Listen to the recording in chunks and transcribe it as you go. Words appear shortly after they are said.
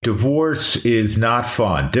Divorce is not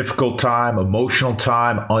fun. Difficult time, emotional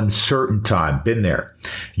time, uncertain time. Been there.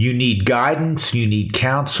 You need guidance, you need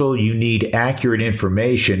counsel, you need accurate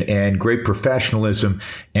information and great professionalism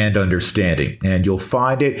and understanding. And you'll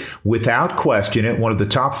find it without question at one of the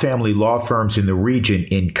top family law firms in the region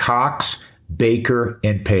in Cox, Baker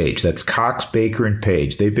and Page. That's Cox, Baker and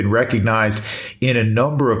Page. They've been recognized in a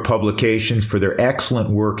number of publications for their excellent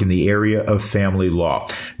work in the area of family law.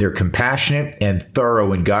 They're compassionate and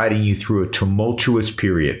thorough in guiding you through a tumultuous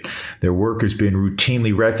period. Their work has been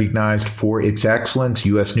routinely recognized for its excellence.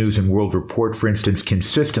 U.S. News and World Report, for instance,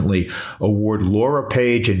 consistently award Laura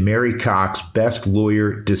Page and Mary Cox Best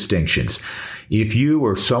Lawyer distinctions. If you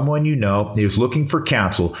or someone you know is looking for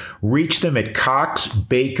counsel, reach them at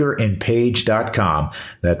coxbakerandpage.com.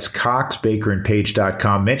 That's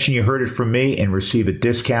coxbakerandpage.com. Mention you heard it from me and receive a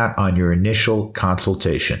discount on your initial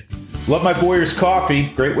consultation. Love my Boyer's coffee.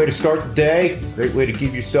 Great way to start the day. Great way to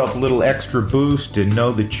give yourself a little extra boost and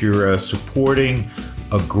know that you're supporting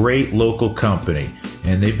a great local company.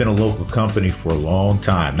 And they've been a local company for a long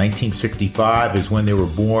time. 1965 is when they were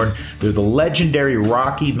born. They're the legendary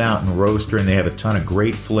Rocky Mountain Roaster, and they have a ton of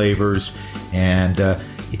great flavors, and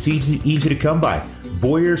it's easy to come by.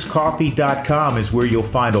 BoyersCoffee.com is where you'll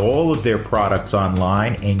find all of their products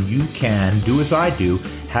online, and you can, do as I do,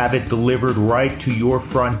 have it delivered right to your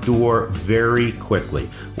front door very quickly.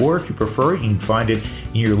 Or if you prefer, you can find it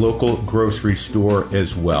in your local grocery store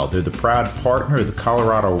as well. They're the proud partner of the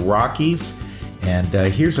Colorado Rockies. And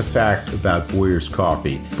here's a fact about Boyer's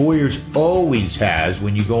Coffee. Boyer's always has,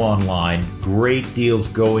 when you go online, great deals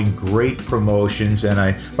going, great promotions. And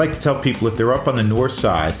I like to tell people if they're up on the north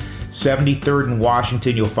side, 73rd and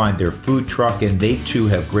Washington, you'll find their food truck, and they too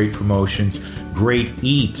have great promotions, great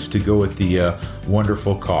eats to go with the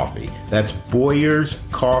wonderful coffee. That's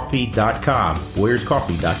BoyersCoffee.com,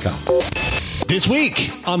 BoyersCoffee.com. This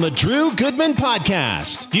week on the Drew Goodman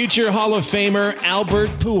Podcast, future Hall of Famer Albert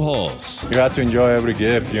Pujols. You have to enjoy every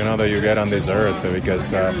gift, that you get on this earth,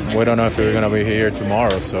 because we don't know if we're going to be here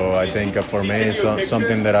tomorrow. So I think for me, it's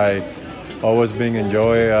something that I always been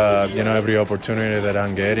enjoy, every opportunity that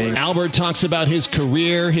I'm getting. Albert talks about his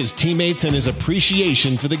career, his teammates, and his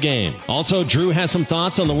appreciation for the game. Also, Drew has some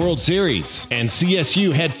thoughts on the World Series and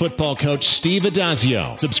CSU head football coach Steve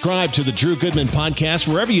Addazio. Subscribe to the Drew Goodman Podcast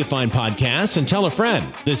wherever you find podcasts and tell a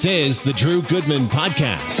friend. This is the Drew Goodman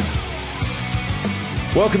Podcast.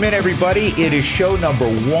 Welcome in, everybody. It is show number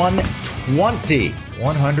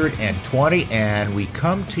 120, and we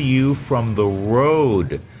come to you from the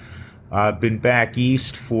road. I've been back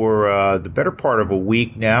east for the better part of a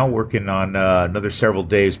week now, working on another several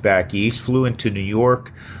days back east. Flew into New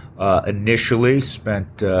York initially,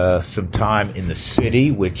 spent some time in the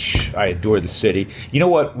city, which I adore the city. You know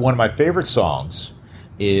what? One of my favorite songs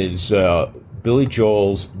is Billy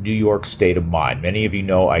Joel's New York State of Mind. Many of you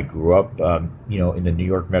know I grew up, in the New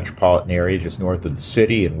York metropolitan area, just north of the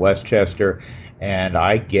city in Westchester, and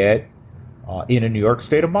I get in a New York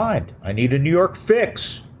state of mind. I need a New York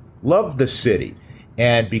fix. Love the city.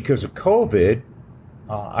 And because of COVID,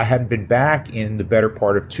 I hadn't been back in the better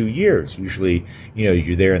part of 2 years. Usually,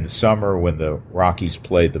 you're there in the summer when the Rockies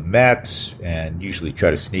play the Mets, and usually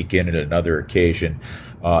try to sneak in at another occasion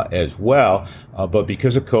as well. But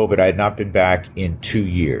because of COVID, I had not been back in 2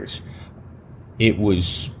 years. It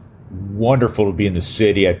was wonderful to be in the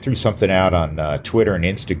city. I threw something out on Twitter and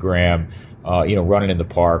Instagram. Running in the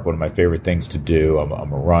park, one of my favorite things to do.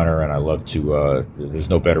 I'm a runner, and I love to, there's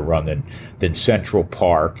no better run than Central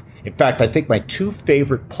Park. In fact, I think my two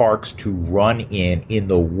favorite parks to run in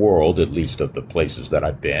the world, at least of the places that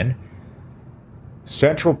I've been,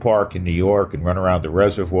 Central Park in New York, and run around the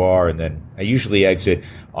reservoir, and then I usually exit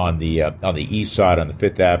on the east side, on the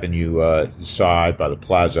Fifth Avenue side by the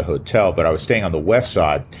Plaza Hotel, but I was staying on the west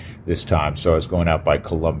side this time, so I was going out by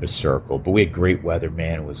Columbus Circle. But we had great weather,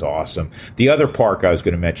 man. It was awesome. The other park I was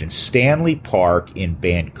going to mention, Stanley Park in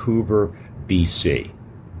Vancouver, BC.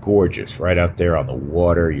 Gorgeous, right out there on the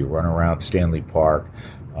water. You run around Stanley Park.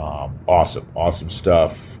 Awesome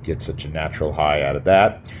stuff. Get such a natural high out of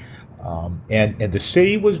that. And the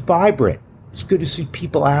city was vibrant. It's good to see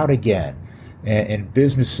people out again. And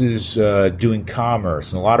businesses doing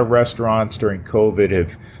commerce. And a lot of restaurants during COVID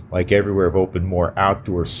have, like everywhere, have opened more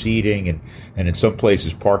outdoor seating. And in some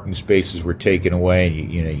places, parking spaces were taken away.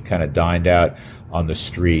 And you kind of dined out on the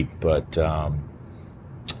street. But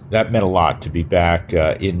that meant a lot to be back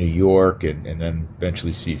in New York and then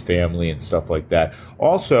eventually see family and stuff like that.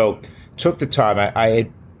 Also, took the time. I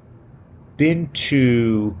had been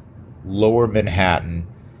to Lower Manhattan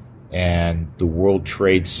and the World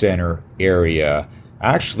Trade Center area,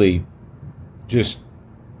 actually just,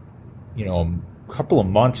 a couple of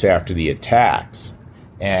months after the attacks,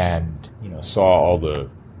 and saw all the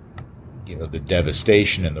the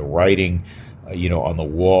devastation and the writing on the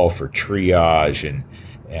wall for triage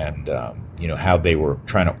and how they were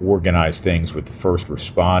trying to organize things with the first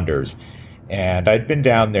responders. And I'd been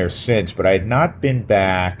down there since, but I had not been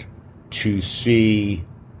back to see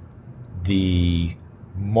the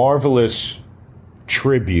marvelous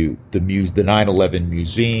tribute, the 9/11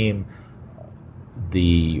 museum,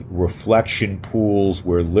 the reflection pools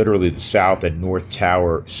where literally the South and North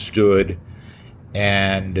Tower stood,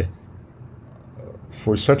 and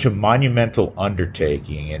for such a monumental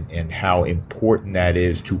undertaking and how important that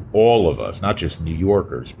is to all of us, not just New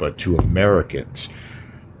Yorkers, but to Americans.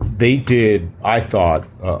 They did, I thought,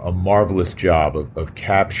 a marvelous job of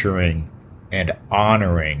capturing and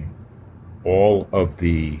honoring all of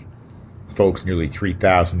the folks, nearly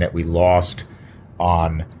 3,000 that we lost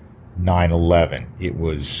on 9/11. It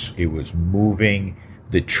was moving.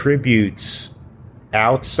 The tributes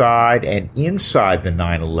outside and inside the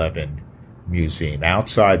 9/11 museum,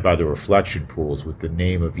 outside by the reflection pools with the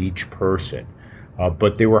name of each person,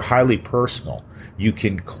 but they were highly personal. You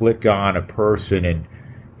can click on a person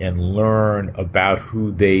and learn about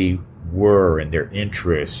who they were and their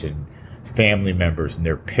interests and family members and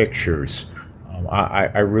their pictures.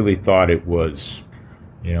 I really thought it was,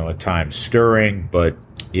 at times stirring, but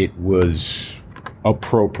it was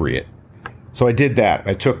appropriate. So I did that.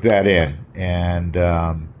 I took that in and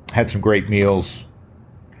had some great meals.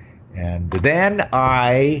 And then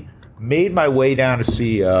I made my way down to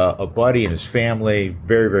see a buddy and his family,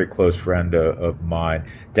 very, very close friend of mine,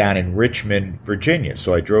 down in Richmond, Virginia.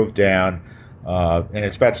 So I drove down, and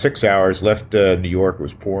it's about 6 hours. Left New York. It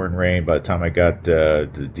was pouring rain. By the time I got to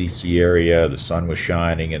the D.C. area, the sun was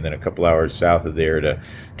shining. And then a couple hours south of there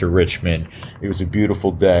to Richmond. It was a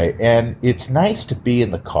beautiful day. And it's nice to be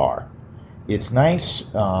in the car. It's nice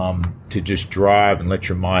to just drive and let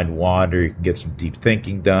your mind wander. You can get some deep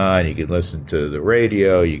thinking done. You can listen to the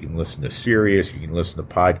radio. You can listen to Sirius. You can listen to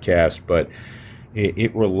podcasts. But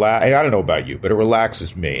it I don't know about you, but it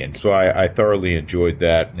relaxes me. And so I thoroughly enjoyed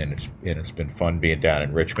that. And it's been fun being down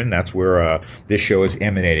in Richmond. That's where this show is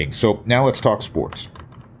emanating. So now let's talk sports.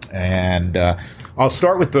 And I'll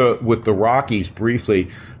start with the Rockies briefly.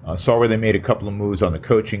 Saw where they made a couple of moves on the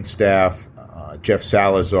coaching staff. Jeff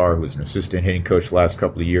Salazar, who was an assistant hitting coach the last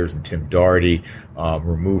couple of years, and Tim Daugherty,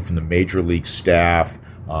 removed from the major league staff,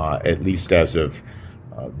 at least as of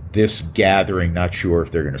this gathering. Not sure if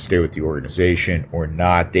they're going to stay with the organization or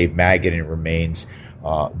not. Dave Magadan remains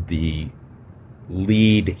the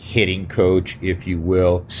lead hitting coach, if you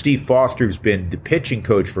will. Steve Foster, who's been the pitching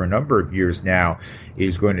coach for a number of years now,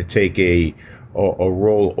 is going to take a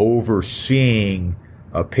role overseeing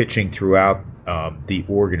pitching throughout the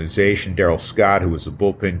organization. Darryl Scott, who was a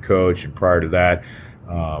bullpen coach, and prior to that,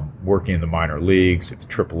 working in the minor leagues at the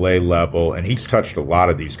AAA level, and he's touched a lot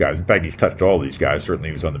of these guys. In fact, he's touched all of these guys. Certainly,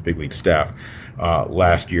 he was on the big league staff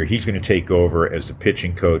last year. He's going to take over as the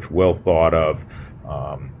pitching coach, well thought of,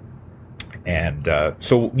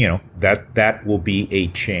 so that will be a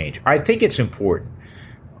change. I think it's important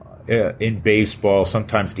in baseball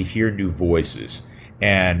sometimes to hear new voices.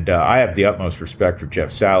 And I have the utmost respect for Jeff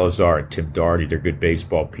Salazar and Tim Daugherty. They're good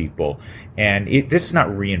baseball people. And this is not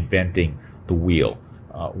reinventing the wheel.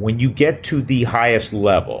 When you get to the highest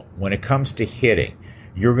level, when it comes to hitting,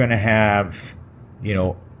 you're going to have,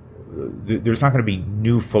 there's not going to be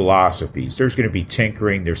new philosophies. There's going to be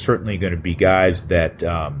tinkering. There's certainly going to be guys that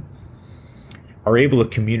are able to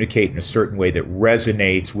communicate in a certain way that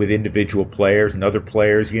resonates with individual players, and other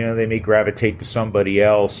players, they may gravitate to somebody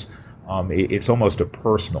else. It's almost a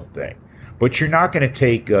personal thing. But you're not going to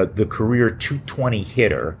take the career 220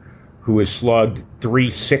 hitter who has slugged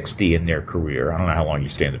 360 in their career. I don't know how long you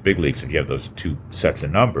stay in the big leagues if you have those two sets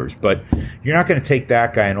of numbers. But you're not going to take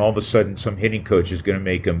that guy and all of a sudden some hitting coach is going to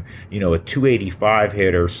make him, a 285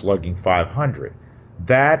 hitter slugging 500.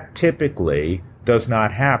 That typically does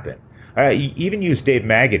not happen. Even use Dave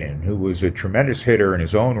Magadan, who was a tremendous hitter in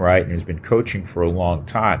his own right and has been coaching for a long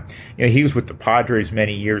time. He was with the Padres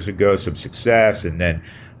many years ago, some success, and then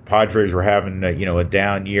Padres were having a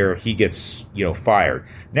down year. He gets fired.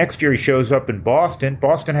 Next year he shows up in Boston.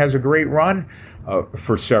 Boston has a great run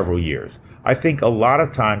for several years. I think a lot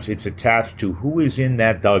of times it's attached to who is in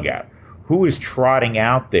that dugout, who is trotting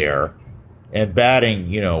out there and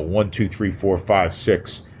batting 1, 2, 3, 4, 5,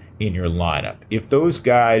 6 in your lineup. If those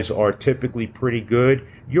guys are typically pretty good,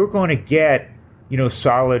 you're going to get,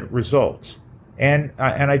 solid results. And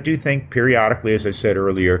I do think periodically, as I said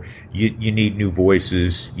earlier, you need new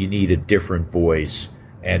voices. You need a different voice.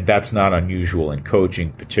 And that's not unusual in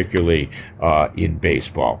coaching, particularly in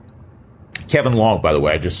baseball. Kevin Long, by the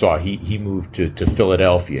way, I just saw he moved to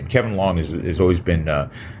Philadelphia, and Kevin Long has always been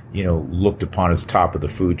looked upon as top of the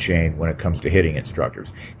food chain when it comes to hitting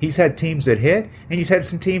instructors. He's had teams that hit, and he's had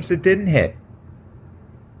some teams that didn't hit.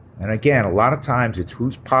 And again, a lot of times it's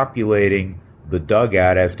who's populating the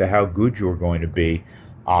dugout as to how good you're going to be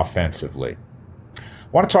offensively.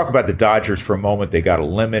 I want to talk about the Dodgers for a moment. They got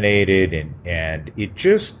eliminated, and it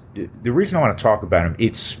just, the reason I want to talk about them,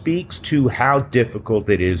 it speaks to how difficult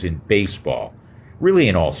it is in baseball, really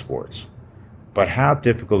in all sports, but how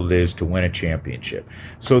difficult it is to win a championship.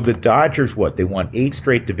 So the Dodgers, they won 8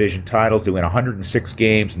 straight division titles. They win 106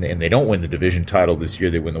 games, and they don't win the division title this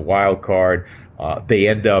year. They win the wild card. They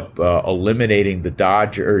end up eliminating the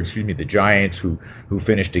the Giants, who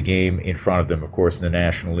finished a game in front of them, of course, in the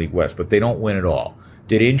National League West. But they don't win at all.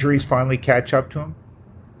 Did injuries finally catch up to them?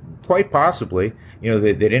 Quite possibly.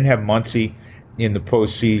 They didn't have Muncy in the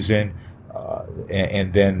postseason,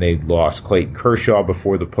 and then they lost Clayton Kershaw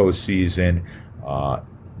before the postseason.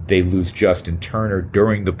 They lose Justin Turner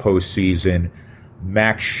during the postseason.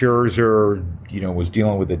 Max Scherzer, was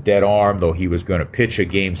dealing with a dead arm, though he was going to pitch a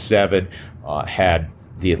Game 7. Had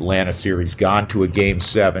the Atlanta series gone to a Game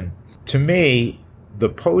 7. To me, the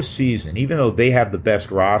postseason, even though they have the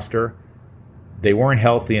best roster, they weren't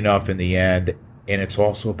healthy enough in the end, and it's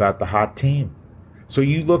also about the hot team. So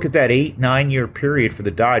you look at that 8-9 year period for the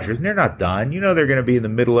Dodgers, and they're not done. They're going to be in the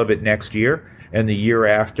middle of it next year and the year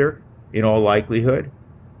after, in all likelihood.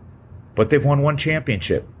 But they've won one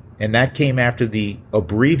championship, and that came after the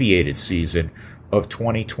abbreviated season of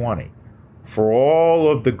 2020. For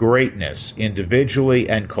all of the greatness, individually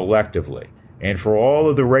and collectively, and for all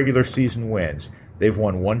of the regular season wins, they've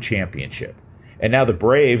won one championship. And now the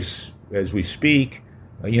Braves, as we speak,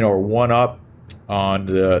 are one up on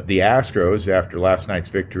the Astros after last night's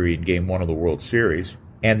victory in Game 1 of the World Series.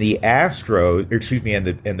 And the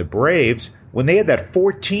the Braves, when they had that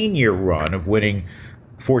 14-year run of winning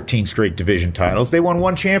 14 straight division titles, they won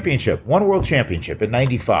one World Championship in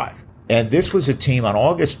 95. And this was a team on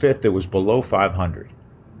August 5th that was below 500.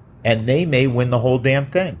 And they may win the whole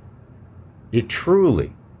damn thing. It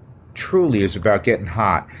truly, truly is about getting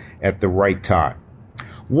hot at the right time.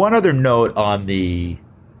 One other note on the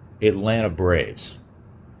Atlanta Braves.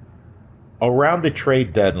 Around the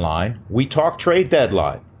trade deadline, we talk trade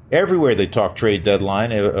deadline. Everywhere they talk trade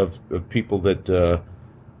deadline of people that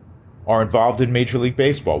are involved in Major League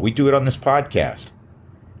Baseball. We do it on this podcast.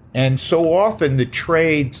 And so often the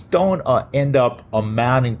trades don't end up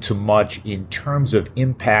amounting to much in terms of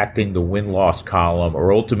impacting the win-loss column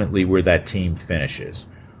or ultimately where that team finishes.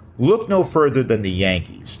 Look no further than the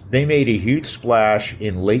Yankees. They made a huge splash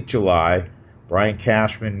in late July. Brian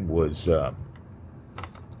Cashman was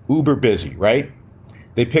uber busy, right?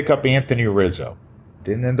 They pick up Anthony Rizzo.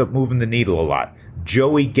 Didn't end up moving the needle a lot.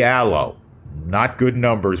 Joey Gallo, not good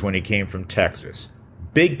numbers when he came from Texas.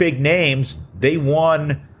 Big names. They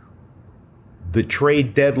won the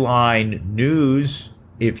trade deadline news,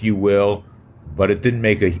 if you will, but it didn't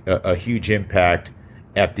make a huge impact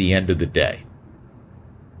at the end of the day.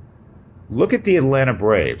 Look at the Atlanta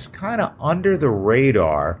Braves, kind of under the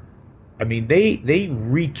radar. I mean, they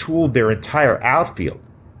retooled their entire outfield.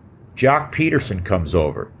 Jock Peterson comes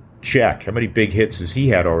over. Check. How many big hits has he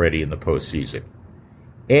had already in the postseason?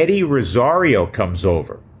 Eddie Rosario comes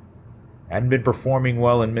over. Hadn't been performing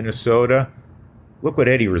well in Minnesota. Look what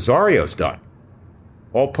Eddie Rosario's done.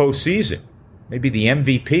 All postseason. Maybe the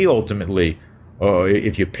MVP ultimately,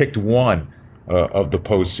 if you picked one of the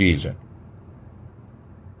postseason.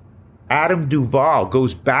 Adam Duvall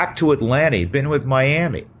goes back to Atlanta. He'd been with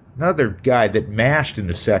Miami. Another guy that mashed in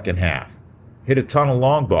the second half. Hit a ton of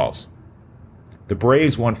long balls. The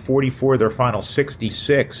Braves won 44 of their final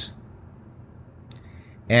 66.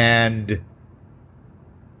 And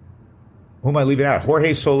who am I leaving out?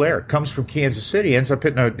 Jorge Soler comes from Kansas City, ends up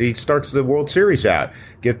he starts the World Series out,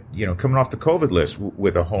 coming off the COVID list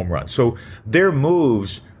with a home run. So their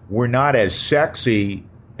moves were not as sexy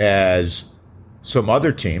as some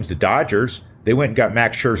other teams. The Dodgers, they went and got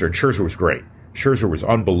Max Scherzer, and Scherzer was great. Scherzer was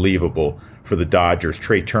unbelievable for the Dodgers.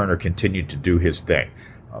 Trey Turner continued to do his thing.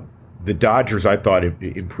 The Dodgers, I thought,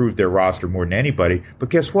 improved their roster more than anybody. But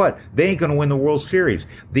guess what? They ain't going to win the World Series.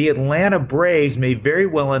 The Atlanta Braves may very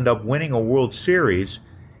well end up winning a World Series,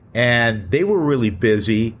 and they were really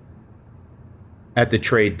busy at the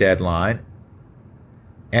trade deadline.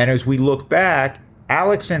 And as we look back,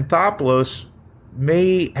 Alex Anthopoulos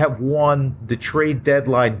may have won the trade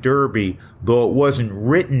deadline derby, though it wasn't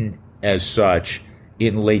written as such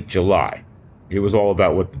in late July. It was all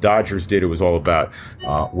about what the Dodgers did. It was all about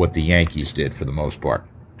what the Yankees did for the most part.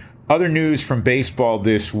 Other news from baseball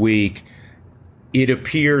this week. it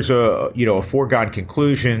appears a foregone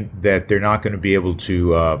conclusion that they're not going to be able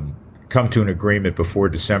to come to an agreement before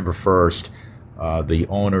December 1st, the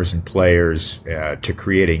owners and players, to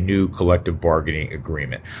create a new collective bargaining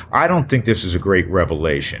agreement. I don't think this is a great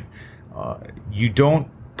revelation. You don't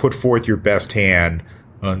put forth your best hand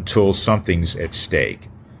until something's at stake.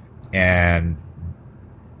 And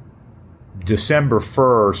December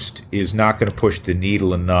 1st is not going to push the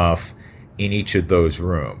needle enough in each of those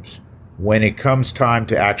rooms. When it comes time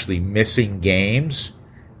to actually missing games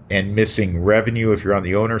and missing revenue if you're on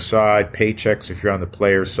the owner side, paychecks if you're on the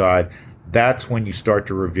player side, that's when you start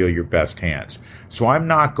to reveal your best hands. So I'm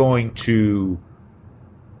not going to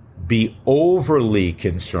be overly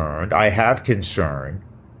concerned. I have concern,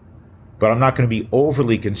 but I'm not going to be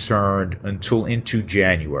overly concerned until into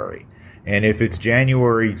January. And if it's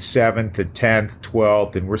January 7th to 10th,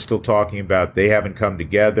 12th, and we're still talking about they haven't come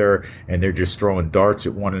together and they're just throwing darts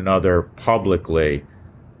at one another publicly,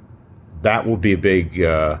 that will be a big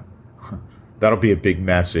that'll be a big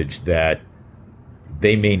message that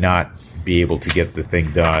they may not be able to get the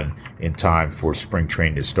thing done in time for spring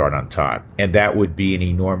training to start on time. And that would be an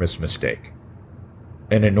enormous mistake.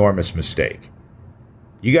 An enormous mistake.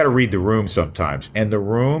 You got to read the room sometimes. And the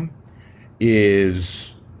room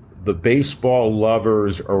is the baseball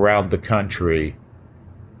lovers around the country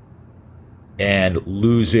and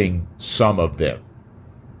losing some of them.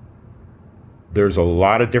 There's a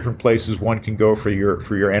lot of different places one can go for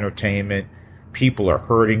your entertainment. People are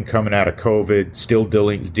hurting coming out of COVID, still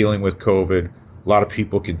dealing with COVID. A lot of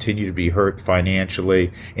people continue to be hurt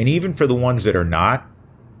financially. And even for the ones that are not,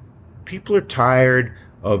 people are tired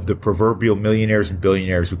of the proverbial millionaires and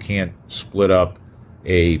billionaires who can't split up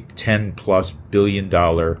a $10+ billion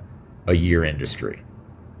a year industry.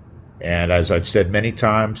 And as I've said many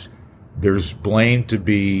times, there's blame to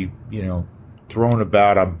be, thrown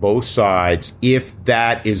about on both sides if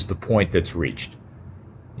that is the point that's reached.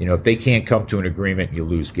 If they can't come to an agreement, you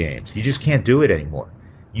lose games. You just can't do it anymore.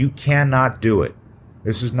 You cannot do it.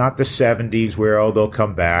 This is not the 70s where, they'll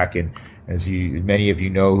come back. And as many of you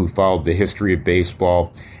know who followed the history of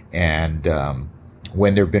baseball, and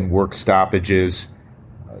when there have been work stoppages,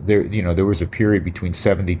 there was a period between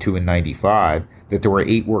 72 and 95 that there were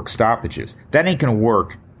 8 work stoppages. That ain't going to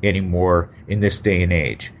work anymore in this day and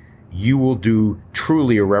age. You will do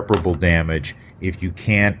truly irreparable damage if you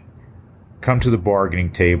can't come to the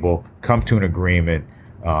bargaining table, come to an agreement,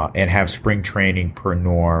 and have spring training per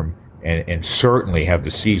norm, and certainly have the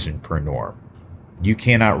season per norm. You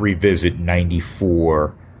cannot revisit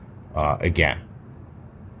 94 again.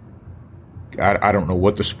 I don't know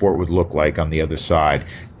what the sport would look like on the other side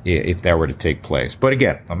if that were to take place. But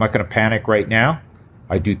again, I'm not going to panic right now.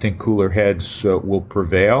 I do think cooler heads will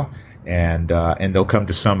prevail, and they'll come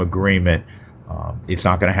to some agreement. It's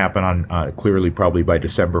not going to happen on clearly probably by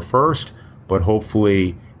December 1st, but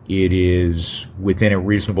hopefully it is within a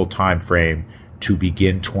reasonable time frame to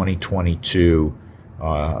begin 2022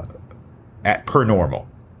 per normal.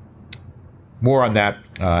 More on that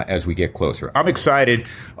as we get closer. I'm excited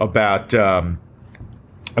about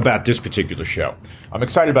this particular show. I'm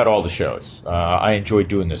excited about all the shows. I enjoy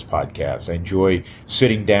doing this podcast. I enjoy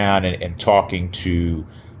sitting down and talking to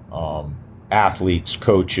athletes,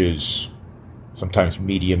 coaches, sometimes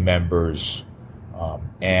media members,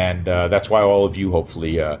 and that's why all of you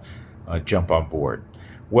hopefully jump on board.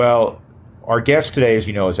 Well, our guest today, as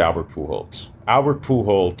you know, is Albert Pujols. Albert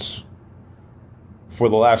Pujols, for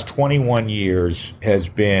the last 21 years, has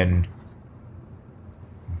been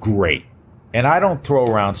great. And I don't throw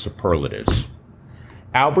around superlatives.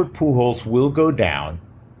 Albert Pujols will go down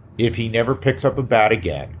if he never picks up a bat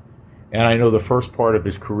again. And I know the first part of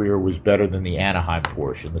his career was better than the Anaheim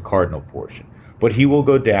portion, the Cardinal portion. But he will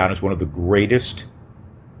go down as one of the greatest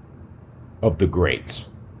of the greats.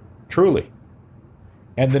 Truly.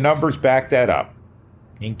 And the numbers back that up,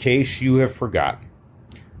 in case you have forgotten.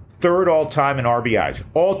 Third all-time in RBIs.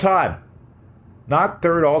 All-time. Not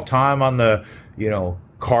third all-time on the,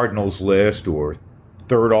 Cardinals list or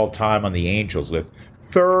third all-time on the Angels list.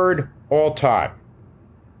 Third all-time.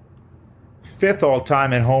 Fifth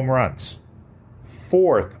all-time in home runs.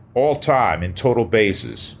 Fourth all-time in total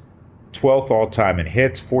bases. 12th all-time in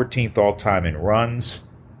hits. 14th all-time in runs.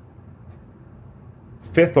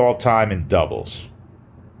 5th all-time in doubles.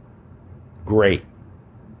 Great.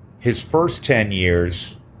 His first 10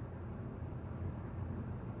 years,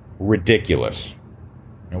 ridiculous.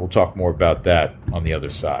 And we'll talk more about that on the other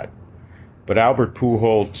side. But Albert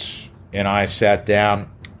Pujols and I sat down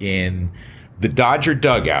in the Dodger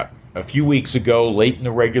dugout a few weeks ago, late in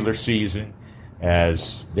the regular season,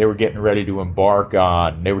 as they were getting ready to embark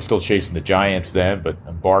on, they were still chasing the Giants then, but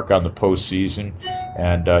embark on the postseason.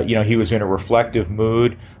 And, he was in a reflective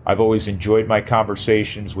mood. I've always enjoyed my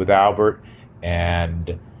conversations with Albert,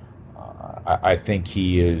 and I think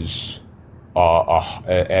he is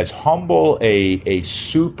as humble a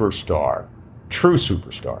superstar, true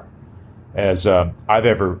superstar, as I've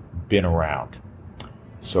ever been around.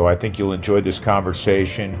 So I think you'll enjoy this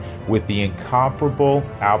conversation with the incomparable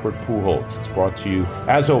Albert Pujols. It's brought to you,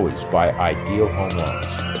 as always, by Ideal Home Loans.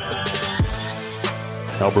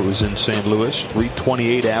 Albert was in St. Louis,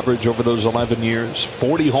 .328 average over those 11 years,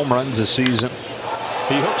 40 home runs a season.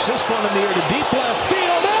 He hooks this one in the air to deep left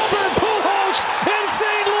field. Albert Pujols in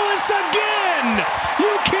St. Louis again!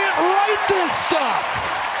 You can't write this stuff!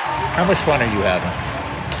 How much fun are you having?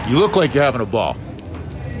 You look like you're having a ball.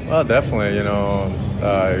 Well, definitely,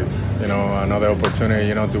 another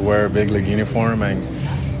opportunity, to wear a big league uniform and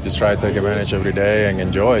just try to take advantage every day and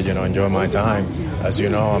enjoy it, enjoy my time. As you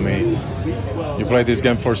know, you play this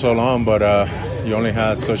game for so long, but you only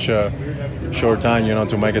have such a short time,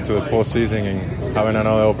 to make it to the postseason, and having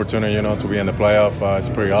another opportunity, to be in the playoff is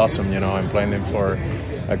pretty awesome, and playing them for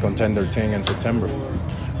a contender team in September.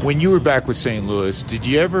 When you were back with St. Louis, did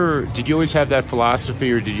you always have that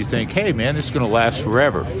philosophy, or did you think, hey, man, this is going to last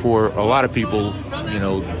forever? For a lot of people,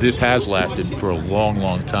 this has lasted for a long,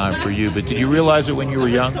 long time for you. But did you realize it when you were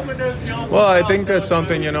young? Well, I think it's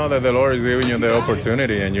something, that the Lord is giving you the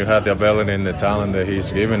opportunity, and you have the ability and the talent that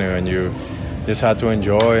He's given you, and you just have to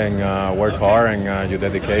enjoy and work hard, and your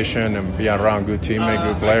dedication, and be around good teammate,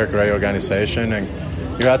 good player, great organization, and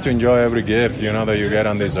you have to enjoy every gift, that you get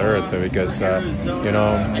on this earth, because, we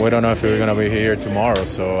don't know if we're going to be here tomorrow.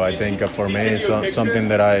 So I think for me, it's something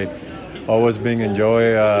that I always been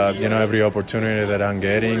enjoy, every opportunity that I'm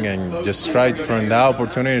getting, and just try from that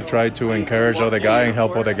opportunity, try to encourage other guys and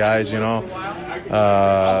help other guys,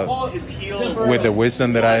 with the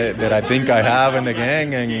wisdom that I think I have in the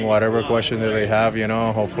game, and whatever question that they have,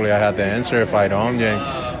 hopefully I have the answer. If I don't,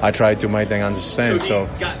 I try to make them understand. So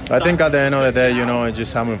I think at the end of the day, it's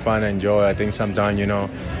just having fun and enjoy. I think sometimes,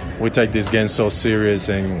 we take this game so serious,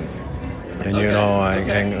 and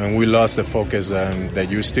we lost the focus, that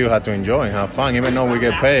you still have to enjoy and have fun, even though we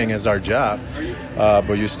get paid and it's our job,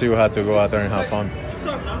 but you still have to go out there and have fun.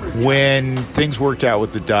 When things worked out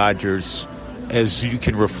with the Dodgers, as you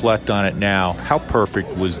can reflect on it now, how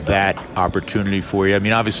perfect was that opportunity for you?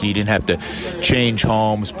 Obviously you didn't have to change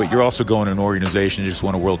homes, but you're also going to an organization that just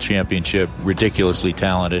won a world championship, ridiculously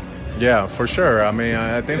talented. Yeah, for sure.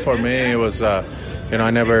 I think for me it was, I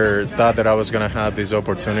never thought that I was going to have this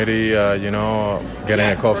opportunity, getting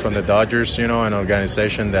a call from the Dodgers, an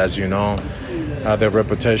organization that, as you know, their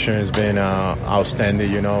reputation has been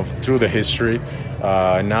outstanding, through the history.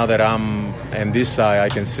 Now that I'm on this side, I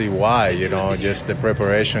can see why, just the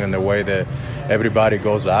preparation and the way that everybody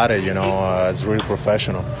goes at it, it's really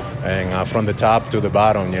professional. And from the top to the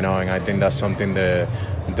bottom, and I think that's something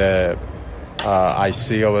that I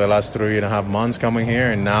see over the last 3.5 months coming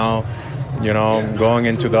here. And now, going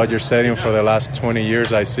into Dodger Stadium for the last 20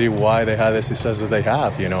 years, I see why they had the success that they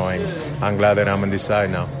have, and I'm glad that I'm on this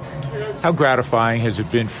side now. How gratifying has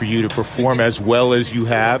it been for you to perform as well as you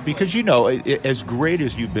have? Because, as great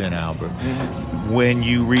as you've been, Albert, when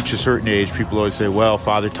you reach a certain age, people always say, well,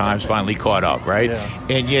 Father Time's finally caught up, right? Yeah.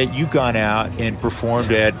 And yet you've gone out and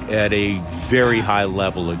performed at a very high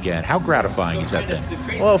level again. How gratifying has that been?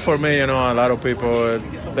 Well, for me, a lot of people,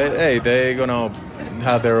 they're going to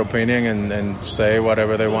have their opinion and say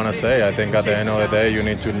whatever they want to say. I think at the end of the day, you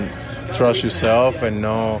need to trust yourself and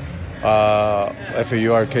know if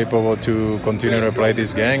you are capable to continue to play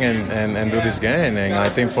this game and do this game. And I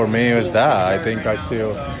think for me it was that. I think I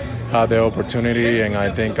still have the opportunity, and I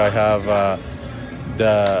think I have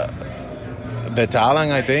the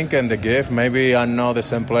talent, I think, and the gift. Maybe I'm not the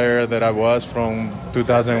same player that I was from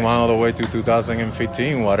 2001 all the way to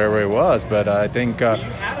 2015, whatever it was. But I think, I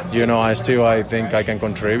think I can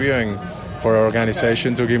contribute. And for our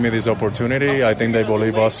organization to give me this opportunity, I think they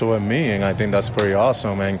believe also in me, and I think that's pretty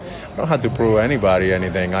awesome. And I don't have to prove anybody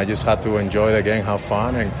anything. I just have to enjoy the game, have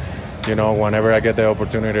fun, and whenever I get the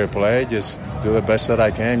opportunity to play, just do the best that I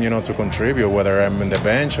can, to contribute, whether I'm in the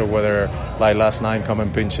bench or whether, like last night, come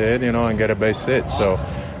and pinch hit, and get a base hit. So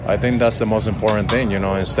I think that's the most important thing,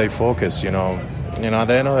 and stay focused, at the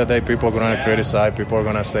end of the day, people are going to criticize, people are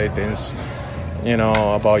going to say things,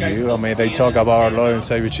 about you. They talk about our Lord and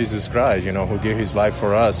Savior Jesus Christ, who gave his life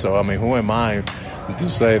for us. So, who am I to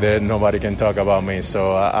say that nobody can talk about me?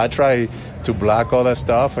 So I try to block all that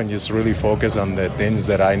stuff and just really focus on the things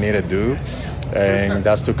that I need to do. And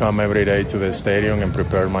that's to come every day to the stadium and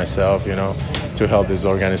prepare myself, to help this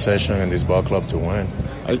organization and this ball club to win.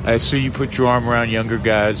 I see you put your arm around younger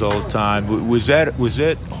guys all the time. Was that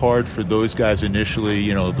hard for those guys initially,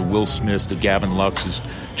 the Will Smiths, the Gavin Luxes,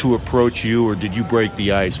 to approach you, or did you break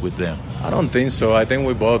the ice with them? I don't think so. I think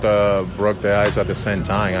we both broke the ice at the same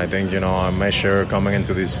time. I think, I made sure coming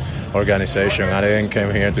into this organization, I didn't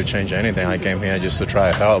come here to change anything. I came here just to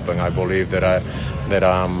try to help, and I believe that I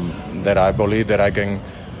can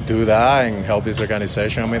do that and help this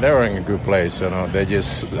organization. I mean, they were in a good place. They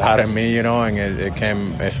just had me, and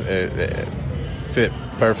it fit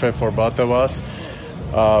perfect for both of us.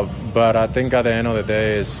 But I think at the end of the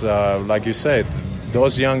day, it's like you said,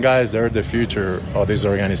 those young guys, they're the future of this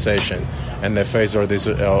organization and the face of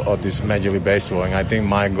this Major League Baseball. And I think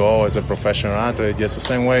my goal as a professional athlete, just the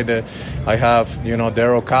same way that I have,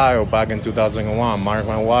 Darryl Kyle back in 2001, Mark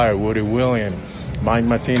McGwire, Woody Williams, Mike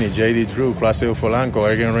Martini, J.D. Drew, Placido Polanco,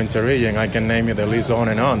 Ergen Renteria, and I can name you the list on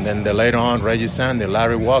and on. Then later on, Reggie Sandy,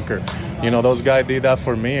 Larry Walker. Those guys did that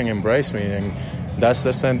for me and embraced me. And that's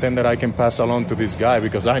the same thing that I can pass along to this guy,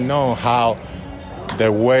 because I know how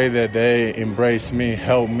the way that they embrace me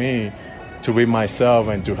helped me to be myself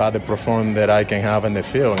and to have the performance that I can have in the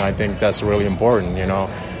field. And I think that's really important, And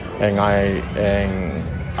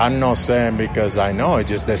I'm not saying because I know, it's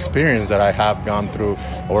just the experience that I have gone through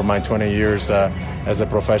over my 20 years as a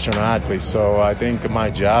professional athlete. So I think my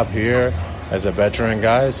job here as a veteran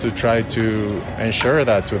guy is to try to ensure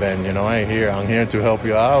that to them. I'm here to help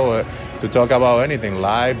you out, to talk about anything,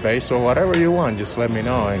 live, baseball, whatever you want. Just let me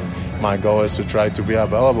know. And my goal is to try to be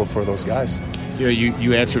available for those guys.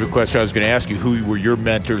 You answered a question I was going to ask you. Who were your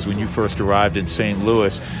mentors when you first arrived in St.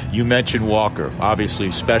 Louis? You mentioned Walker. Obviously,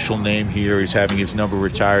 special name here. He's having his number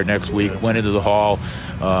retired next week. Went into the Hall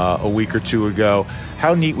a week or two ago.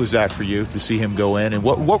 How neat was that for you to see him go in? And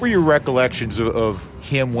what were your recollections of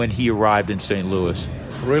him when he arrived in St. Louis?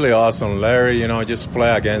 Really awesome. Larry, just play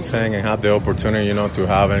against him and have the opportunity, to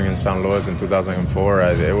have him in St. Louis in 2004.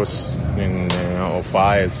 It was in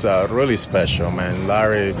 2005. It's really special, man.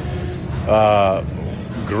 Larry,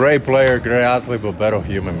 great player, great athlete, but better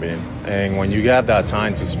human being. And when you get that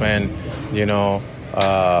time to spend,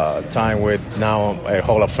 time with now a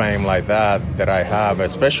Hall of Fame like that I have,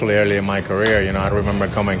 especially early in my career, I remember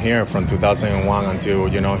coming here from 2001 until,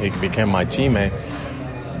 he became my teammate.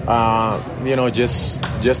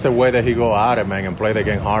 Just the way that he go at it, man, and play the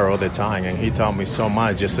game hard all the time. And he taught me so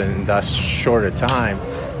much just in that shorter time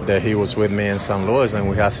that he was with me in St. Louis, and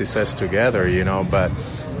we had success together, But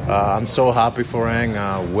I'm so happy for him.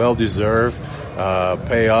 Well-deserved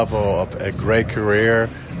payoff of a great career,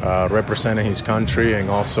 representing his country and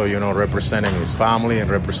also, representing his family and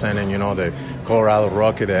representing, the Colorado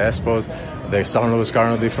Rockies, the Expos, the St. Louis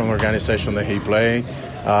Cardinals, different organization that he played.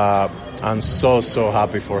 I'm so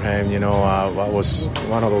happy for him. I was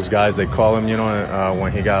one of those guys they call him,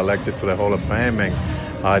 when he got elected to the Hall of Fame. And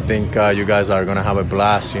I think you guys are going to have a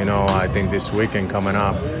blast, I think this weekend coming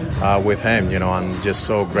up with him. I'm just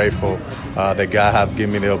so grateful that God have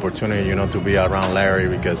given me the opportunity, to be around Larry,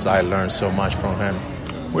 because I learned so much from him.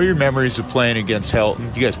 What are your memories of playing against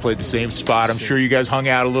Helton? You guys played the same spot. I'm sure you guys hung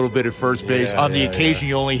out a little bit at first base. On the occasion,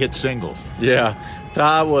 you only hit singles. Yeah,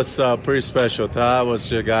 Todd was pretty special. Todd was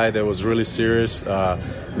a guy that was really serious,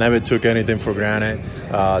 never took anything for granted.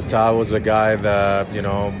 Todd was a guy that,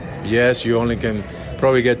 yes, you only can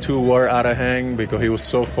probably get 2 words out of him because he was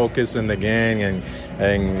so focused in the game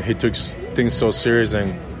and he took things so serious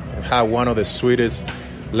and had one of the sweetest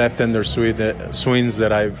left-hander swings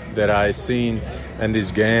that I seen in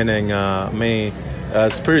this game. And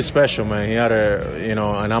it's pretty special, man. He had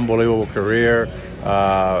an unbelievable career.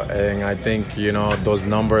 And I think, those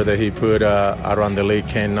numbers that he put around the league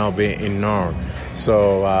cannot be ignored.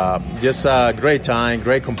 So just a great time,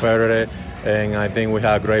 great competitor. And I think we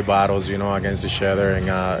had great battles, against each other. And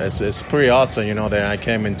it's pretty awesome, that I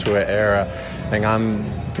came into an era and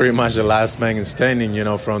I'm pretty much the last man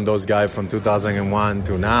standing, from those guys from 2001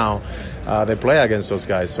 to now. They play against those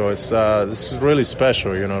guys. So this is really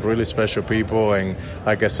special, really special people. And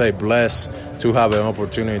like I say, blessed to have an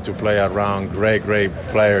opportunity to play around great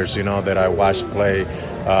players, that I watched play,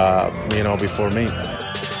 before me.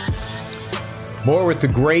 More with the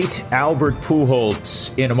great Albert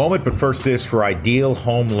Pujols in a moment, but first this for Ideal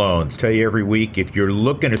Home Loans. Tell you every week, if you're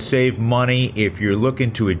looking to save money, if you're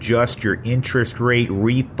looking to adjust your interest rate,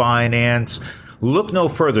 refinance, look no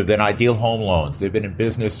further than Ideal Home Loans. They've been in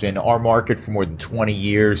business in our market for more than 20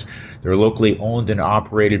 years. They're locally owned and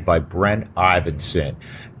operated by Brent Ivinson.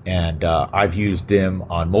 And I've used them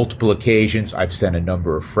on multiple occasions. I've sent a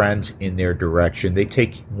number of friends in their direction. They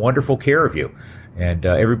take wonderful care of you. And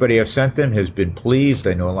everybody I've sent them has been pleased.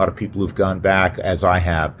 I know a lot of people who've gone back, as I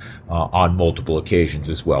have, on multiple occasions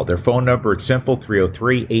as well. Their phone number, it's simple,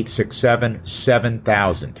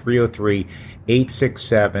 303-867-7000.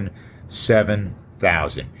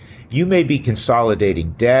 303-867-7000. You may be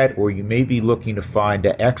consolidating debt, or you may be looking to find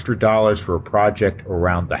extra dollars for a project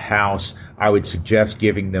around the house. I would suggest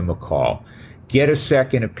giving them a call. Get a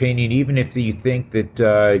second opinion, even if you think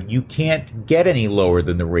that you can't get any lower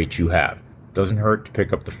than the rate you have. Doesn't hurt to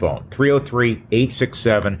pick up the phone.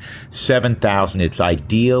 303-867-7000. It's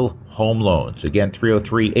Ideal Home Loans. Again,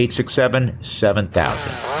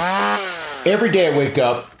 303-867-7000. Every day I wake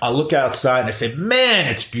up, I look outside and I say, man,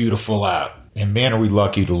 it's beautiful out. And man, are we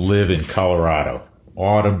lucky to live in Colorado.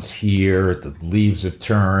 Autumn's here, the leaves have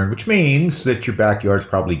turned, which means that your backyard's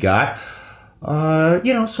probably got,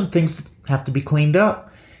 some things that have to be cleaned up.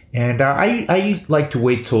 And I like to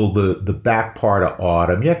wait till the back part of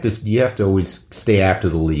autumn. You have to always stay after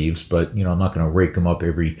the leaves, but I'm not going to rake them up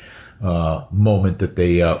every moment that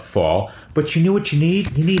they fall. But you know what you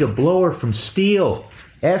need? You need a blower from Stihl.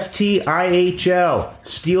 STIHL.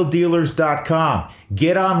 SteelDealers.com.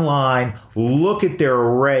 Get online, look at their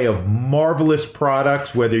array of marvelous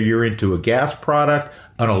products, whether you're into a gas product,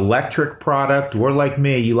 an electric product, or like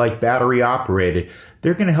me, you like battery operated.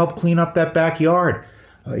 They're going to help clean up that backyard.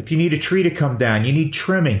 If you need a tree to come down, you need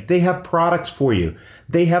trimming, they have products for you.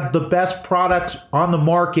 They have the best products on the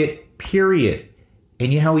market, period.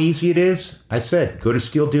 And you know how easy it is? I said, go to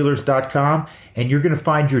SteelDealers.com and you're going to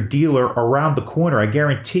find your dealer around the corner. I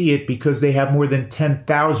guarantee it, because they have more than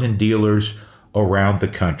 10,000 dealers around the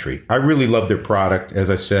country. I really love their product. As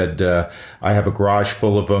I said, I have a garage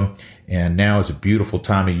full of them, and now is a beautiful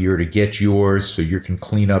time of year to get yours so you can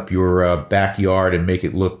clean up your backyard and make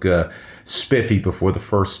it look spiffy before the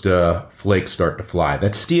first flakes start to fly.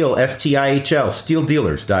 That's Stihl, STIHL,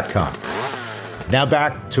 SteelDealers.com. Now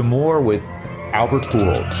back to more with Albert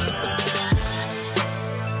Pujols.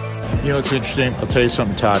 It's interesting. I'll tell you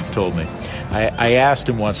something Todd's told me. I asked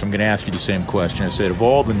him once, I'm going to ask you the same question. I said, of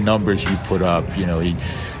all the numbers you put up, he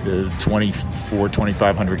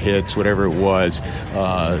 2,500 hits, whatever it was,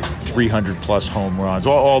 300-plus home runs,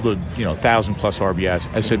 all the, 1,000-plus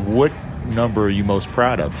RBIs. I said, what number are you most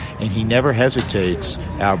proud of? And he never hesitates,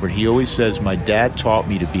 Albert. He always says, my dad taught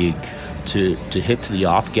me to hit to the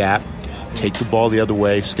off gap, take the ball the other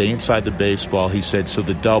way, stay inside the baseball. He said, so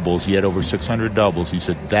the doubles, he had over 600 doubles. He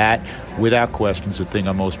said, that, without question, is the thing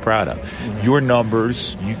I'm most proud of. Mm-hmm. Your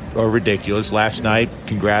numbers are ridiculous. Last night,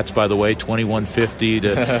 congrats, by the way, 2150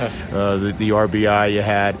 to the RBI you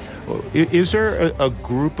had. Is there a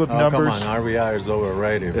group of numbers? Come on, RBI is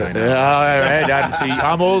overrated right now. All right, see,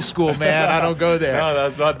 I'm old school, man. I don't go there. No,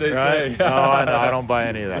 that's what they say. No, I don't buy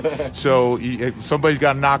any of that. So somebody's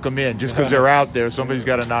got to knock them in. Just because they're out there, somebody's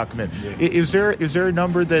got to knock them in. Is there a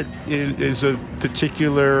number that is a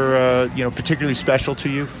particular, particularly special to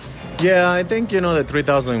you? Yeah, I think, the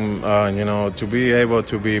 3,000, to be able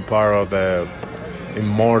to be part of the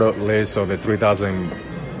immortal list of the 3,000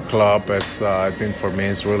 club, I think for me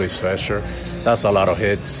it's really special. That's a lot of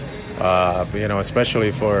hits,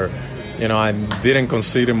 especially for, I didn't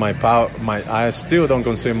consider my power. I still don't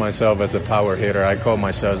consider myself as a power hitter. I call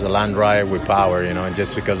myself as a land drive with power,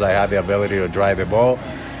 just because I had the ability to drive the ball.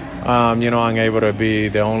 I'm able to be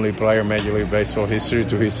the only player in Major League Baseball history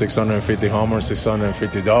to hit 650 homers,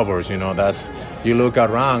 650 doubles. That's, you look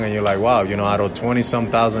around and you're like, wow, out of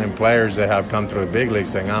 20-some thousand players that have come through the big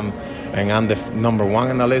leagues, and I'm the number one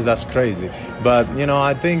on the list. That's crazy. But,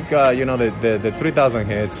 I think, the 3,000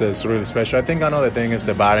 hits is really special. I think another thing is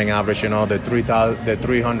the batting average, the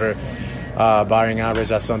 300 batting average.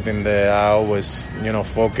 That's something that I always,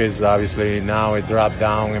 focus. Obviously, now it dropped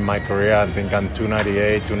down in my career. I think I'm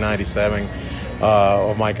 298, 297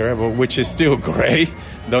 of my career, which is still great.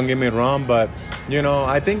 Don't get me wrong. But,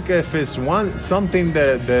 I think if it's something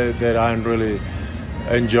that I really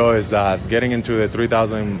enjoy is that getting into the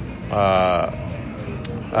 3,000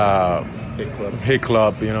 hit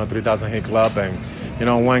club, 3,000 hit club,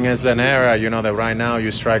 and when it's an era, that right now you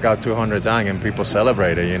strike out 200 times and people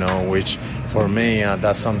celebrate it, which for me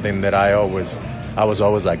that's something that I was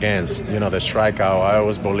always against, the strikeout. I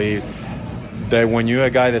always believe that when you're a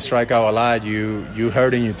guy that strike out a lot, you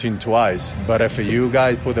hurting your team twice. But if you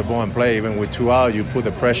guys put the ball in play, even with 2 outs, you put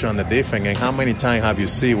the pressure on the defense. And how many times have you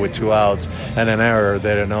seen with 2 outs and an error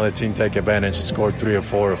that another team take advantage, score 3 or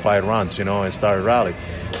 4 or 5 runs, and start a rally?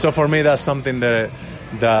 So for me, that's something that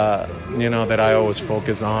I always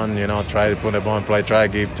focus on. Try to put the ball in play, try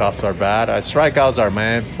to give tough or bad. Strikeouts are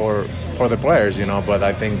meant for the players, but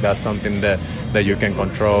I think that's something that you can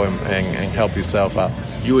control and help yourself out.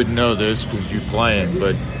 you wouldn't know this because you're playing,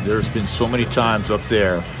 but there's been so many times up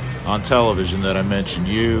there on television that I mentioned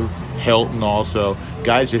you, Hilton also,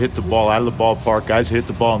 guys that hit the ball out of the ballpark, guys that hit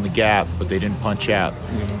the ball in the gap, but they didn't punch out.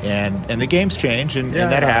 And the game's change, and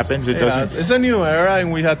that happens. It doesn't. It's a new era,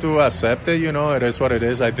 and we have to accept it. It is what it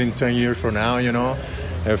is. I think 10 years from now,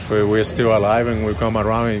 if we're still alive and we come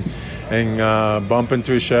around and bump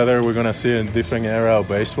into each other, we're gonna see a different era of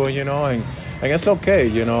baseball. And it's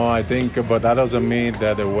okay. I think, but that doesn't mean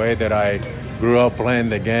that the way that I grew up playing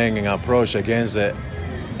the game and approach against it,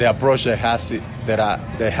 the approach that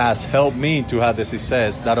has helped me to have the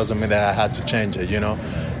success, that doesn't mean that I had to change it,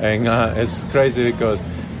 And it's crazy because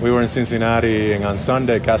we were in Cincinnati, and on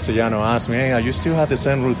Sunday, Castellano asked me, "Hey, you still have the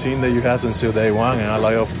same routine that you had since day one?" And I'm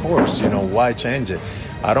like, "Of course, why change it?"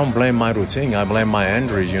 I don't blame my routine. I blame my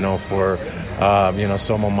injury, for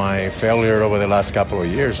some of my failure over the last couple of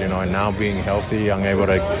years, and now being healthy, I'm able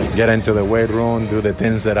to get into the weight room, do the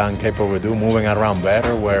things that I'm capable of doing, moving around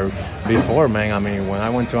better, where before, man, I mean, when I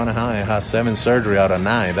went to Anaheim, I had 7 surgery out of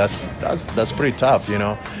 9. That's pretty tough,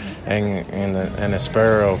 and in a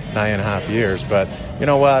spur of 9.5 years. But you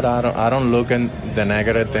know what? I don't look at the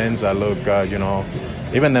negative things. I look,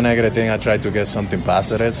 even the negative thing, I try to get something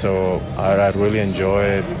positive. So I really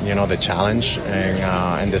enjoy, the challenge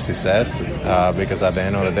and the success because at the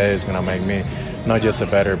end of the day, it's going to make me not just a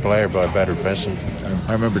better player, but a better person.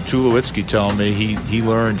 I remember Tulowitzki telling me he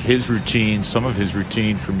learned some of his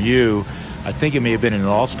routine from you. I think it may have been in an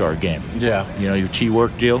all-star game. Yeah. Your T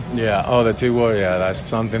work deal? Yeah. Oh, the T work, yeah. That's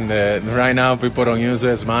something that right now people don't use it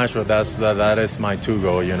as much, but that is my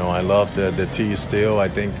to-go. I love the T still. I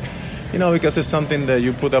think, because it's something that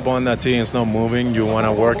you put up on that T and it's not moving. You want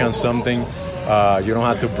to work on something. You don't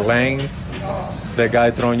have to blame the guy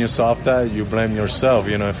throwing you softball. You blame yourself,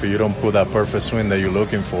 if you don't put that perfect swing that you're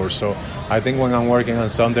looking for. So I think when I'm working on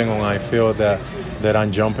something, when I feel that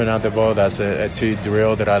I'm jumping at the ball, that's a T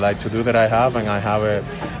drill that I like to do that I have, and I have it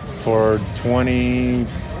for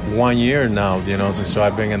 21 years now, since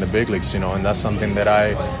I've been in the big leagues, and that's something that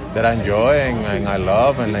I enjoy and I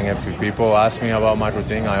love. And then if people ask me about my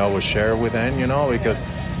routine, I always share with them, because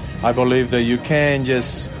I believe that you can't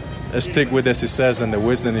just stick with the success and the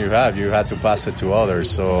wisdom you have. You have to pass it to others.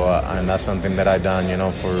 So, and that's something that I've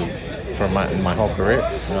done, for my whole career.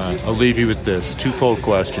 I'll leave you with this twofold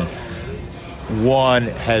question. One,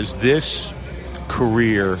 has this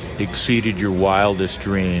career exceeded your wildest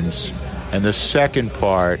dreams? And the second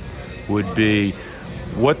part would be,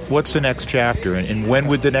 what's the next chapter? And when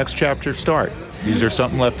would the next chapter start? Is there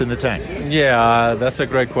something left in the tank? Yeah, that's a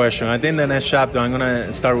great question. I think the next chapter, I'm going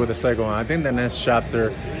to start with the second one. I think the next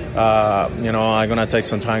chapter, I'm going to take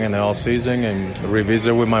some time in the off season and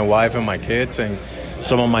revisit with my wife and my kids and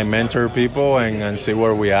some of my mentor people and see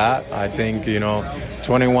where we at. I think,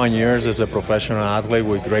 21 years as a professional athlete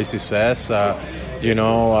with great success,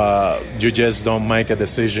 you just don't make a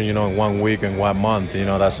decision, in 1 week and 1 month.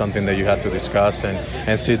 That's something that you have to discuss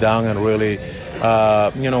and sit down and really,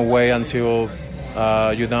 wait until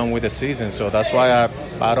you're done with the season. So that's why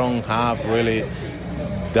I don't have really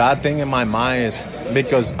that thing in my mind, is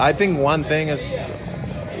because I think one thing is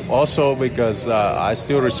also because I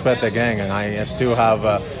still respect the game and I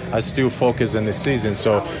still focus in the season.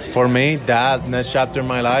 So for me, that next chapter in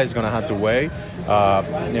my life is going to have to wait,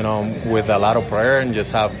 with a lot of prayer and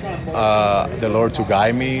just have the Lord to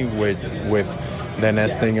guide me with the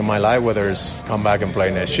next thing in my life, whether it's come back and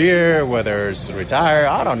play next year, whether it's retire,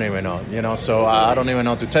 I don't even know, so I don't even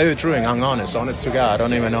know, to tell you the truth, and I'm honest to God, I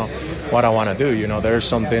don't even know what I want to do. There's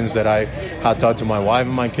some things that I had talked to my wife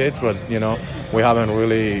and my kids, but, we haven't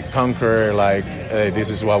really conquered, like, hey, this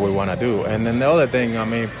is what we want to do. And then the other thing, I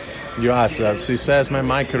mean, you asked, success, man,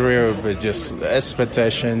 my career was just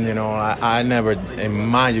expectation, I never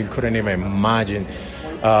couldn't even imagine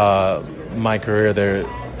my career there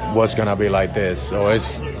was going to be like this. So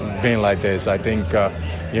it's been like this. I think,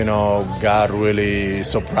 God really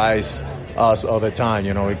surprised us all the time,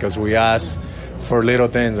 because we ask for little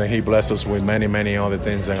things and He blessed us with many, many other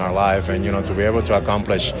things in our life. And, to be able to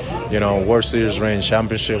accomplish, World Series ring,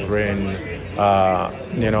 championship ring,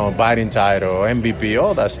 batting title, MVP,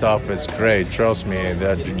 all that stuff is great. Trust me,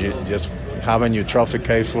 that just having your trophy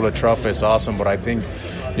case full of trophies is awesome. But I think,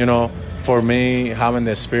 for me, having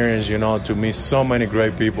the experience, to meet so many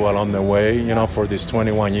great people along the way, for this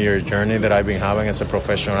 21-year journey that I've been having as a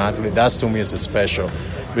professional athlete, that's to me is special,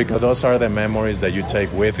 because those are the memories that you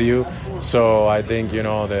take with you. So I think,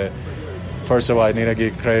 first of all, I need to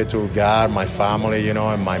give credit to God, my family,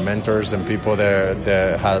 and my mentors and people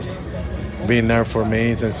that has been there for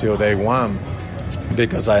me since day one,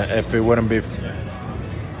 because if it wouldn't be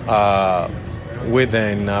with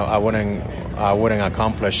them, I wouldn't I wouldn't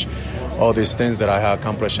accomplish all these things that I have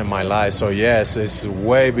accomplished in my life. So yes, it's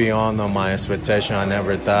way beyond my expectation. I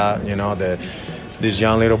never thought, that this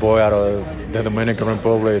young little boy out of the Dominican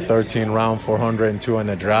Republic, 13 round, 402 in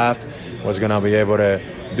the draft, was going to be able to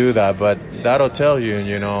do that. But that'll tell you,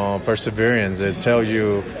 perseverance. It tells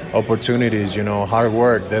you opportunities, hard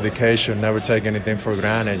work, dedication, never take anything for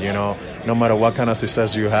granted, no matter what kind of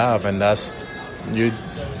success you have. And that's, you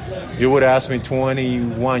would ask me 20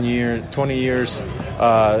 years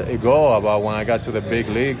ago about when I got to the big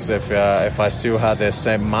leagues, if I still had the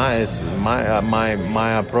same my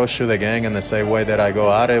approach to the game and the same way that I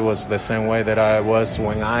go at it was the same way that I was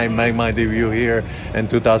when I made my debut here in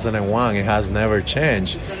 2001. It has never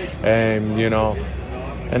changed, and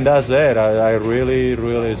and that's it. I really,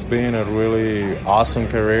 it's been a really awesome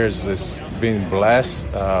career. It's been blessed.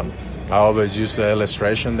 I always use the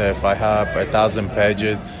illustration that if I have 1,000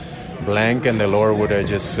 pages blank and the Lord would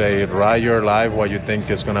just say, write your life what you think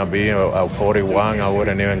is going to be at 41, I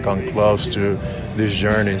wouldn't even come close to this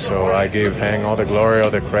journey. So I give Him all the glory, all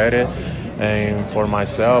the credit. And for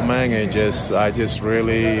myself, man, I just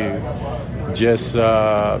really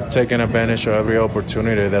taking advantage of every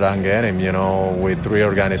opportunity that I'm getting, with 3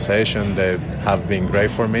 organizations that have been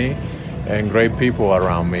great for me and great people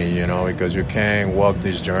around me, because you can't walk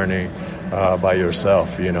this journey by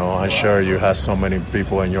yourself. I'm sure you have so many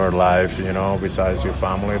people in your life, besides your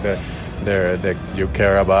family that you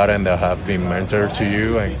care about and that have been mentored to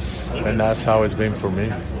you, and that's how it's been for me.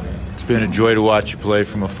 It's been a joy to watch you play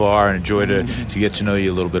from afar and a joy to get to know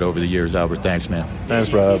you a little bit over the years, Albert. Thanks, man. Thanks,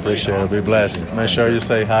 brother. Appreciate it. Be blessed. Make sure you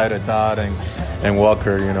say hi to Todd and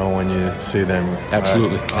Walker, when you see them.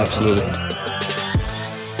 Absolutely. Absolutely.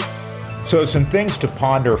 So some things to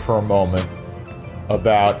ponder for a moment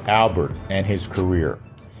about Albert and his career.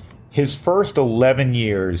 His first 11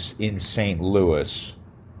 years in St. Louis,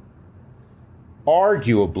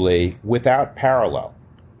 arguably without parallel.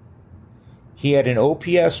 He had an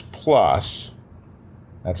OPS plus,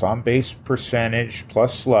 that's on base percentage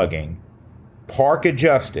plus slugging, park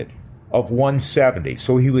adjusted of 170.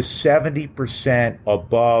 So he was 70%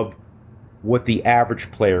 above what the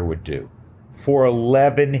average player would do for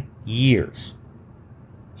 11 years.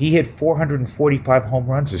 He hit 445 home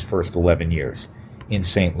runs his first 11 years in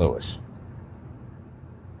St. Louis.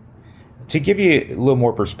 To give you a little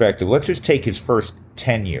more perspective, let's just take his first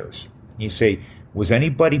 10 years. You say, was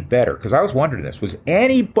anybody better? Because I was wondering this. Was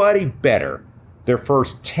anybody better their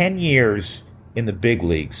first 10 years in the big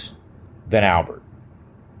leagues than Albert?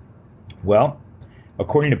 Well,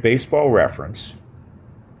 according to Baseball Reference,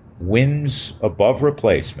 wins above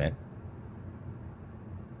replacement,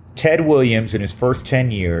 Ted Williams in his first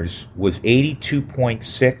 10 years was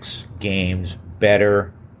 82.6 games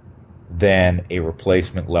better than a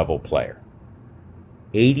replacement level player.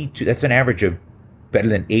 82, that's an average of better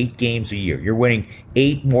than 8 games a year. You're winning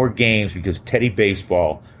 8 more games because Teddy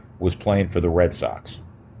Baseball was playing for the Red Sox.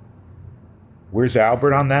 Where's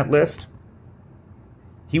Albert on that list?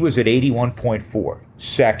 He was at 81.4,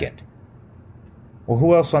 second. Well,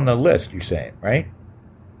 who else on the list, you're saying, right?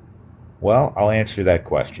 Well, I'll answer that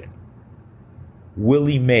question.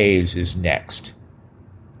 Willie Mays is next.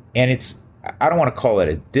 And I don't want to call it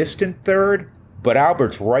a distant third, but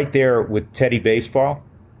Albert's right there with Teddy Baseball,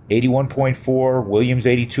 81.4, Williams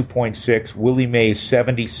 82.6, Willie Mays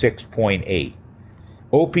 76.8.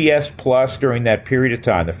 OPS plus during that period of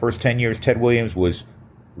time, the first 10 years, Ted Williams was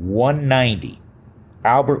 190.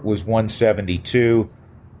 Albert was 172.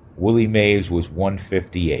 Willie Mays was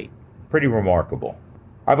 158. Pretty remarkable.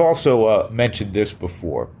 I've also mentioned this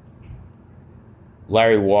before.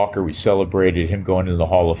 Larry Walker, we celebrated him going into the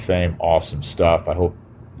Hall of Fame. Awesome stuff. I hope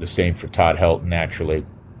the same for Todd Helton, naturally.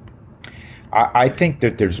 I think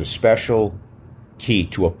that there's a special key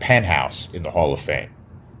to a penthouse in the Hall of Fame,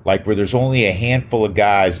 like where there's only a handful of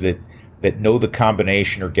guys that know the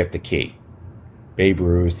combination or get the key. Babe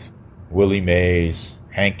Ruth, Willie Mays,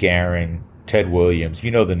 Hank Aaron, Ted Williams,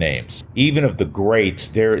 you know the names. Even of the greats,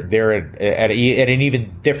 they're at an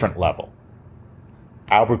even different level.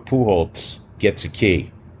 Albert Pujols gets a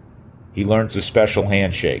key. He learns a special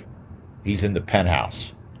handshake. He's in the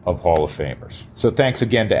penthouse of Hall of Famers. So thanks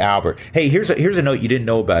again to Albert. Hey, here's a note you didn't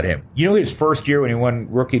know about him. You know his first year when he won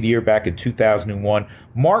Rookie of the Year back in 2001,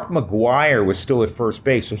 Mark McGwire was still at first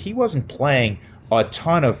base, so he wasn't playing a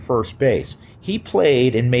ton of first base. He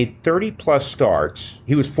played and made 30-plus starts.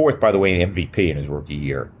 He was fourth, by the way, in MVP in his rookie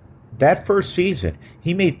year. That first season,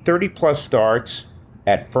 he made 30-plus starts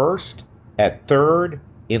at first, at third,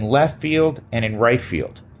 in left field, and in right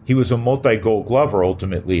field. He was a multi-gold glover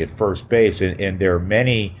ultimately at first base, and there are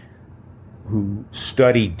many who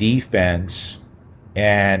study defense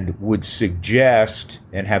and would suggest,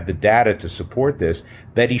 and have the data to support this,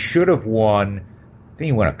 that he should have won, I think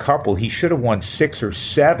he won a couple, he should have won 6 or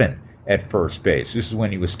 7 at first base. This is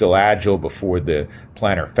when he was still agile, before the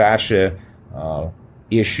plantar fascia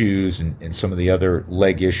issues and some of the other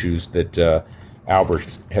leg issues that Albert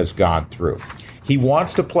has gone through. He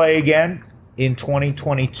wants to play again in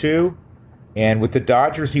 2022, and with the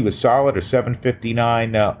Dodgers, he was solid, a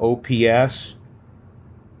 759 OPS.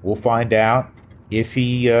 We'll find out if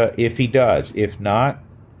he does. If not,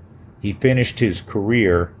 he finished his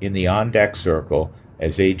career in the on-deck circle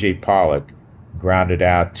as A.J. Pollock grounded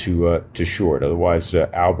out to short. Otherwise,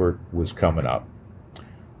 Albert was coming up.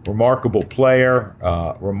 Remarkable player,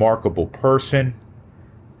 remarkable person,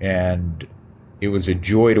 and it was a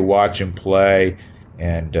joy to watch him play,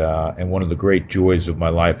 and one of the great joys of my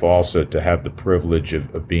life also to have the privilege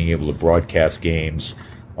of being able to broadcast games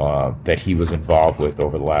that he was involved with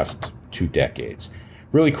over the last 2 decades.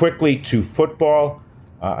 Really quickly to football,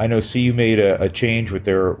 I know CU made a change with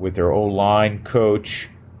their O-line coach.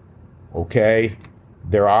 Okay,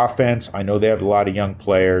 their offense, I know they have a lot of young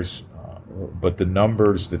players, but the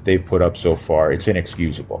numbers that they've put up so far, it's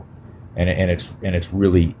inexcusable, and it's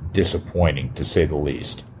really disappointing, to say the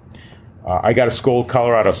least. I got to scold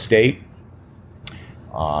Colorado State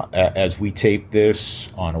as we tape this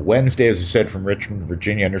on a Wednesday, as I said, from Richmond,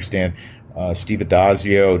 Virginia. I understand Steve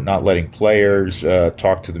Addazio not letting players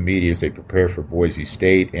talk to the media as they prepare for Boise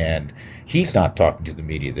State, and he's not talking to the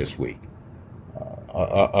media this week.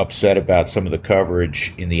 Upset about some of the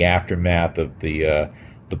coverage in the aftermath of the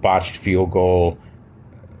botched field goal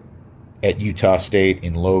at Utah State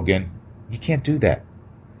in Logan. You can't do that.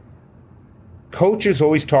 Coaches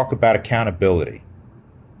always talk about accountability,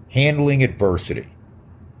 handling adversity.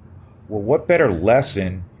 Well, what better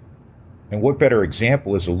lesson and what better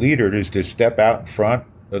example as a leader is to step out in front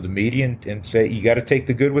of the media and say, you got to take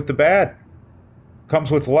the good with the bad. Comes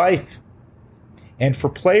with life. And for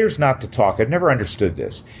players not to talk, I've never understood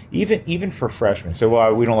this. Even for freshmen, say,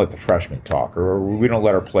 well, we don't let the freshmen talk, or we don't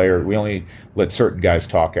let our players, we only let certain guys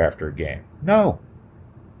talk after a game. No.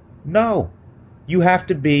 You have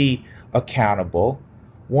to be accountable.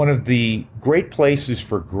 One of the great places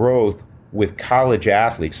for growth with college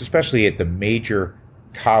athletes, especially at the major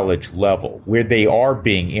college level, where they are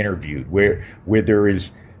being interviewed, where there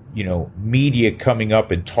is, media coming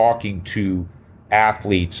up and talking to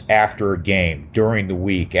athletes after a game, during the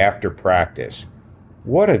week, after practice.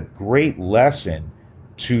 What a great lesson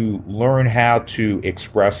to learn how to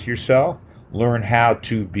express yourself, learn how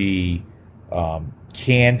to be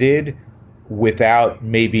candid without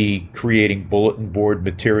maybe creating bulletin board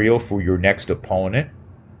material for your next opponent.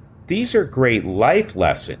 These are great life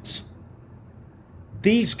lessons.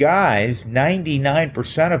 These guys,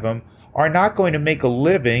 99% of them, are not going to make a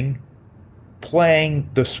living playing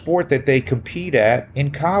the sport that they compete at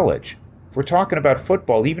in college. If we're talking about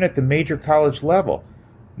football, even at the major college level,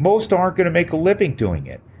 most aren't going to make a living doing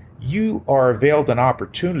it. You are availed an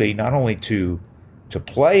opportunity not only to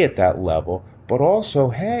play at that level, but also,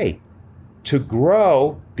 hey, to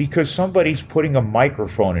grow because somebody's putting a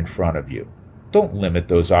microphone in front of you. Don't limit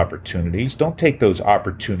those opportunities. Don't take those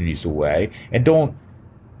opportunities away. And don't,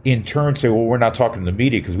 in turn, say, well, we're not talking to the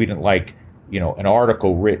media because we didn't like an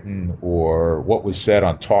article written or what was said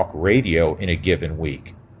on talk radio in a given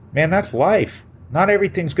week. Man, that's life. Not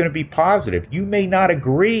everything's going to be positive. You may not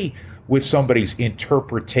agree with somebody's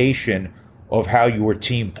interpretation of how your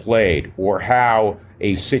team played or how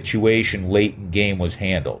a situation late in game was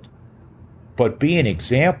handled. But be an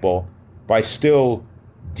example by still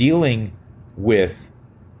dealing with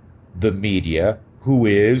the media, who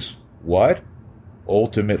is what?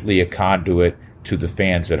 Ultimately a conduit to the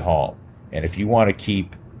fans at home. And if you want to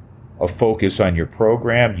keep a focus on your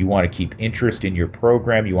program, you want to keep interest in your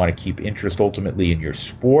program, you want to keep interest ultimately in your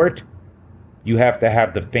sport, you have to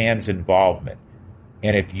have the fans' involvement.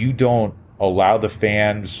 And if you don't allow the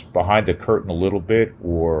fans behind the curtain a little bit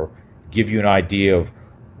or give you an idea of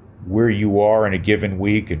where you are in a given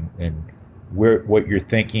week and what you're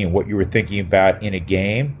thinking and what you were thinking about in a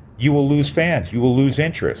game, you will lose fans. You will lose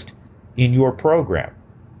interest in your program.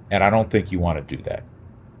 And I don't think you want to do that.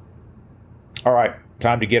 All right,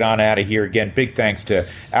 time to get on out of here. Again, big thanks to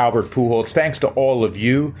Albert Pujols. Thanks to all of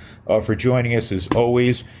you for joining us as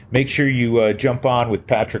always. Make sure you jump on with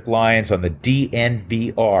Patrick Lyons on the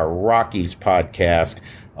DNVR Rockies podcast.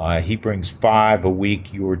 He brings 5 a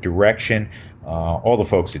week your direction. all the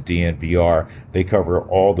folks at DNVR. They cover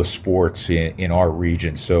all the sports in our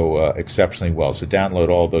region so exceptionally well. So download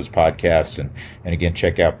all those podcasts, and again,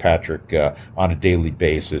 check out Patrick on a daily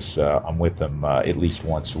basis. I'm with him at least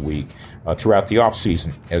once a week throughout the off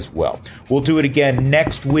season as well. We'll do it again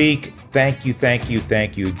next week. Thank you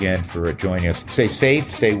again for joining us. Stay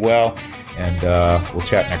safe, stay well, and we'll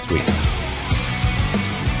chat next week.